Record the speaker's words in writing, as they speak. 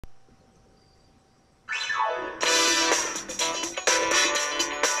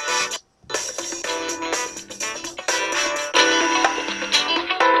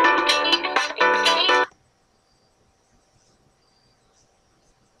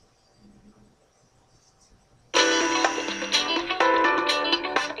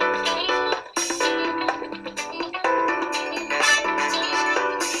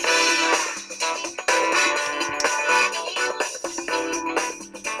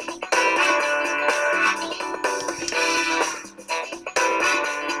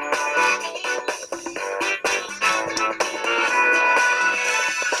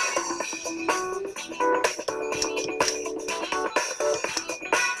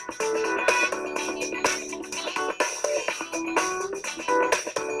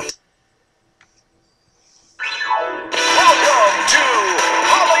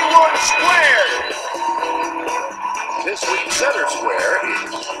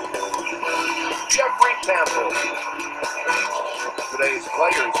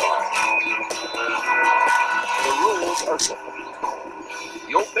simple.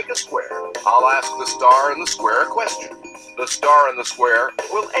 You'll pick a square. I'll ask the star and the square a question. The star and the square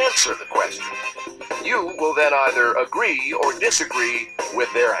will answer the question. You will then either agree or disagree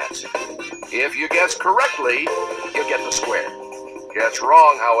with their answer. If you guess correctly, you get the square. Guess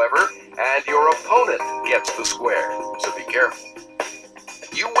wrong, however, and your opponent gets the square, so be careful.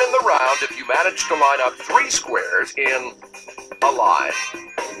 You win the round if you manage to line up 3 squares in a line,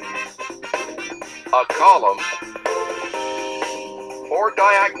 a column, or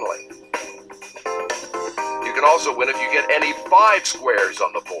diagonally. You can also win if you get any 5 squares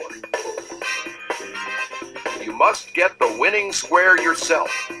on the board. You must get the winning square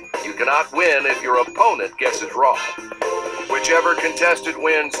yourself. You cannot win if your opponent guesses wrong. Whichever contestant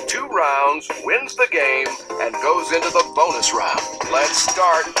wins 2 rounds wins the game and goes into the bonus round. Let's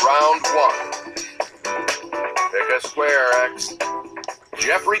start round 1. Pick a square, X.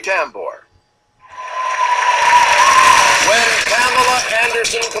 Jeffrey Tambor. When Pamela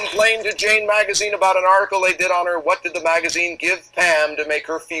Anderson complained to Jane Magazine about an article they did on her, what did the magazine give Pam to make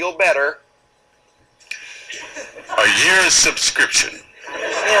her feel better? A year's subscription.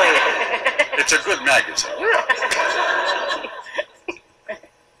 It's a good magazine.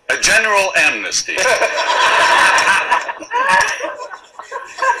 A general amnesty.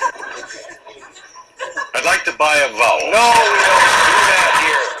 I'd like to buy a vowel. No, we don't do that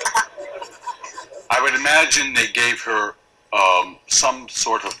here. I would imagine they gave her some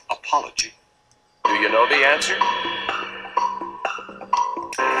sort of apology. Do you know the answer?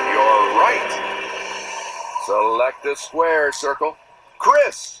 You're right. Select a square, Circle.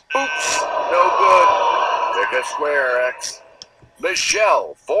 Chris. Oops, no good. Pick a square, X.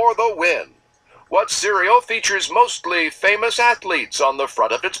 Michelle for the win. What cereal features mostly famous athletes on the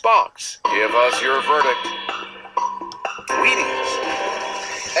front of its box? Give us your verdict. Wheaties.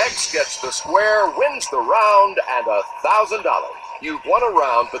 X gets the square, wins the round, and $1,000. You've won a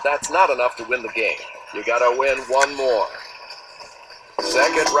round, but that's not enough to win the game. You gotta win 1 more.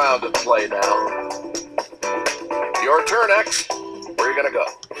 Second round of play now. Your turn, X. Where are you gonna go?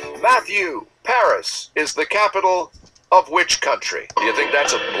 Matthew, Paris is the capital of which country? Do you think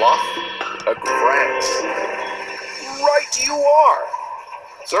that's a bluff? France. Right you are.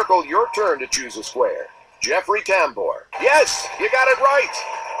 Circle, your turn to choose a square. Jeffrey Tambor. Yes, you got it right.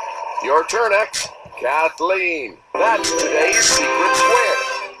 Your turn, X. Kathleen. That's today's secret square.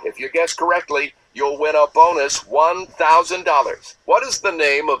 If you guess correctly, you'll win a bonus $1,000. What is the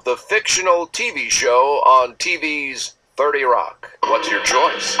name of the fictional TV show on TV's 30 Rock? What's your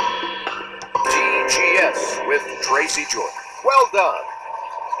choice? TGS with Tracy Jordan. Well done.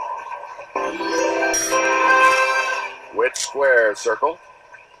 Which square, Circle?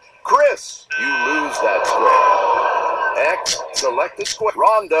 Chris, you lose that square. X, select the square.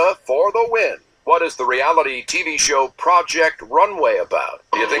 Rhonda for the win. What is the reality TV show Project Runway about?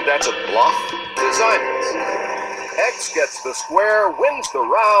 Do you think that's a bluff? Designers. X gets the square, wins the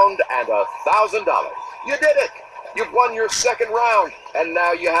round, and $1,000. You did it! You've won your second round, and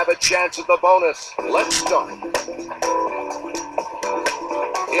now you have a chance at the bonus. Let's start.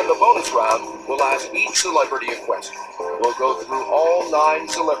 In the bonus round, we'll ask each celebrity a question. We'll go through all 9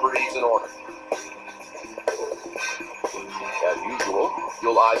 celebrities in order. As usual,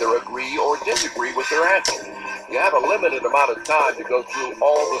 you'll either agree or disagree with their answer. You have a limited amount of time to go through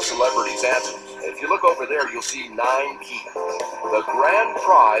all the celebrities' answers. If you look over there, you'll see 9 keys. The grand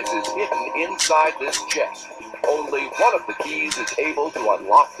prize is hidden inside this chest. Only one of the keys is able to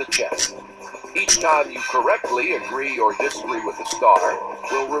unlock the chest. Each time you correctly agree or disagree with the star,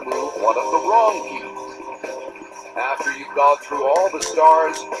 we'll remove one of the wrong keys. After you've gone through all the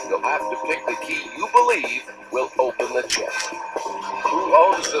stars, you'll have to pick the key you believe will open the chest. Who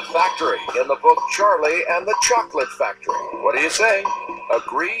owns the factory in the book Charlie and the Chocolate Factory? What do you say?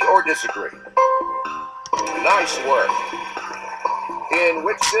 Agree or disagree? Nice work. In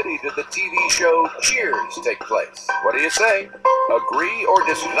which city did the TV show Cheers take place? What do you say? Agree or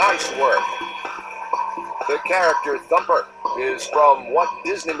disagree? Nice work. The character Thumper is from what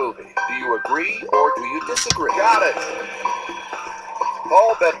Disney movie? Do you agree or do you disagree? Got it.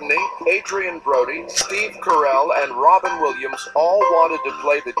 Paul Bettany, Adrian Brody, Steve Carell, and Robin Williams all wanted to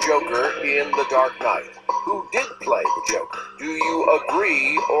play the Joker in The Dark Knight. Who did play the Joker? Do you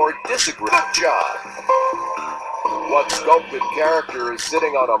agree or disagree? Good job. What sculpted character is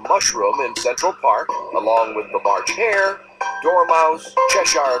sitting on a mushroom in Central Park, along with the March Hare, Dormouse,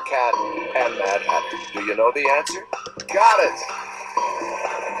 Cheshire Cat, and Mad Hatter? Do you know the answer? Got it!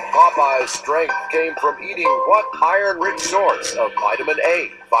 Popeye's strength came from eating what iron-rich source of vitamin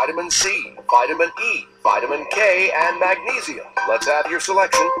A, vitamin C, vitamin E, vitamin K, and magnesium? Let's have your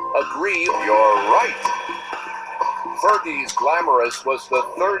selection. Agree, you're right. Fergie's Glamorous was the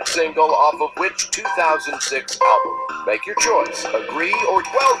third single off of which 2006 album? Make your choice. Agree or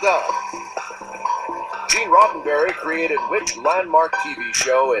well done. Gene Roddenberry created which landmark TV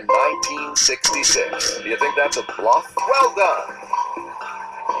show in 1966? Do you think that's a bluff? Well done.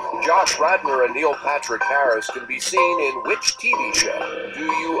 Josh Radnor and Neil Patrick Harris can be seen in which TV show? Do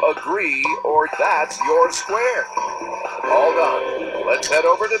you agree or that's your square? All done. Let's head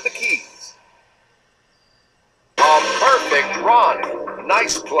over to the keys. A perfect run.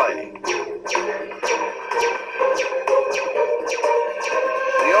 Nice play.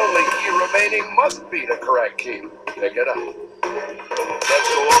 The only key remaining must be the correct key. Pick it up. Let's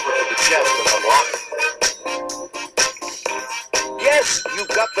go over to the chest and unlock it. Yes, you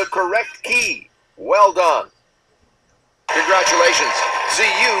got the correct key. Well done. Congratulations.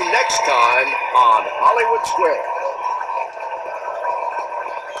 See you next time on Hollywood Square.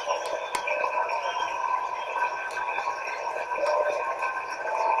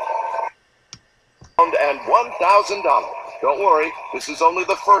 And $1,000. Don't worry, this is only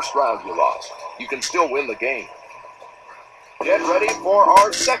the first round you lost. You can still win the game. Get ready for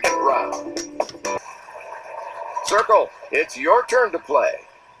our second round. Circle, it's your turn to play.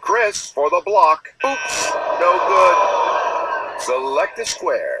 Chris for the block. Oops, no good. Select a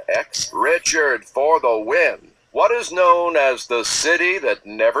square. X. Richard for the win. What is known as the city that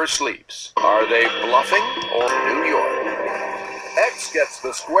never sleeps? Are they bluffing or New York? X gets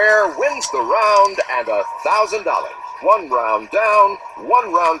the square, wins the round, and $1,000. One round down,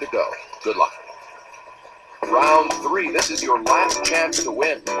 one round to go. Good luck. Round 3, this is your last chance to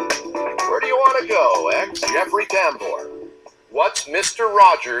win. Where do you want to go, X? Jeffrey Tambor. What's Mr.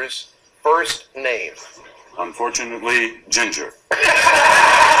 Rogers' first name? Unfortunately, Ginger.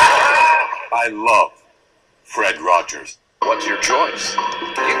 I love Fred Rogers. What's your choice?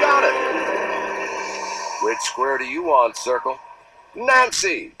 You got it. Which square do you want, Circle?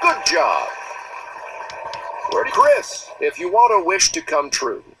 Nancy, good job. Chris, if you want a wish to come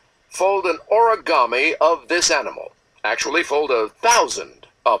true, fold an origami of this animal. Actually, fold 1,000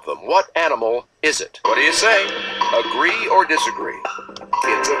 of them. What animal is it? What do you say? Agree or disagree?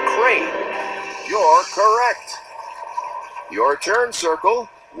 It's a crane. You're correct. Your turn, Circle.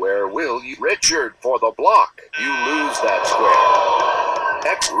 Where will you? Richard for the block. You lose that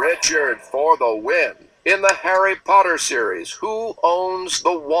square. X. Richard for the win. In the Harry Potter series, who owns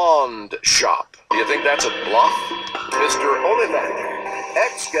the wand shop? Do you think that's a bluff? Mr. Ollivander.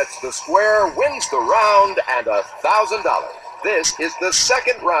 X gets the square, wins the round, and $1,000. This is the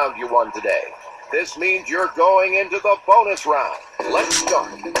second round you won today. This means you're going into the bonus round. Let's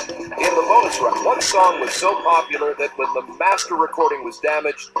start. In the bonus round, what song was so popular that when the master recording was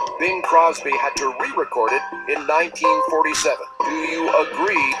damaged, Bing Crosby had to re-record it in 1947? Do you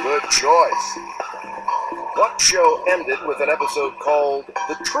agree? Good choice. What show ended with an episode called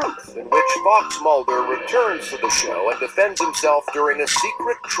The Truth, in which Fox Mulder returns to the show and defends himself during a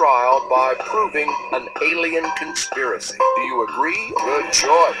secret trial by proving an alien conspiracy? Do you agree? Good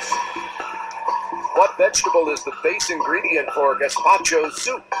choice. What vegetable is the base ingredient for gazpacho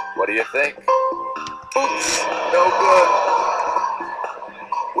soup? What do you think? Oops, no good.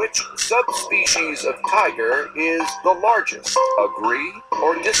 Which subspecies of tiger is the largest? Agree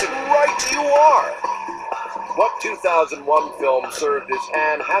or disagree? Right you are. What 2001 film served as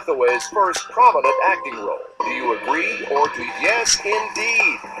Anne Hathaway's first prominent acting role? Do you agree or do you? Yes,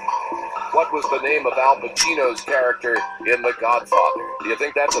 indeed. What was the name of Al Pacino's character in The Godfather? Do you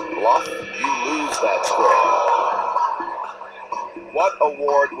think that's a bluff? You lose that square. What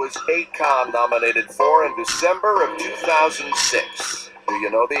award was Akon nominated for in December of 2006? Do you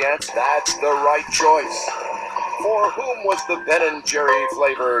know the answer? That's the right choice. For whom was the Ben & Jerry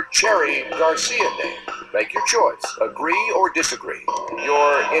flavor Cherry Garcia named? Make your choice. Agree or disagree?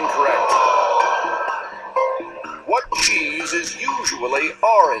 You're incorrect. What cheese is usually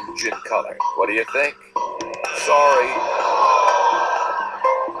orange in color? What do you think? Sorry.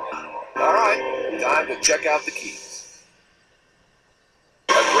 All right, time to check out the keys.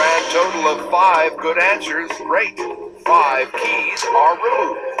 A grand total of 5 good answers. Great. 5 keys are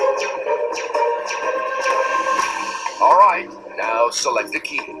removed. All right, now select a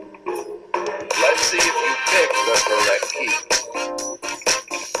key. Let's see if you picked the correct key.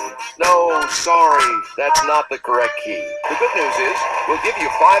 No, sorry, that's not the correct key. The good news is, we'll give you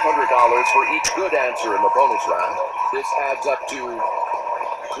 $500 for each good answer in the bonus round. This adds up to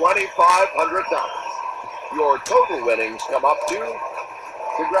 $2,500. Your total winnings come up to...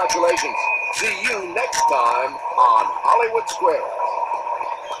 Congratulations. See you next time on Hollywood Square.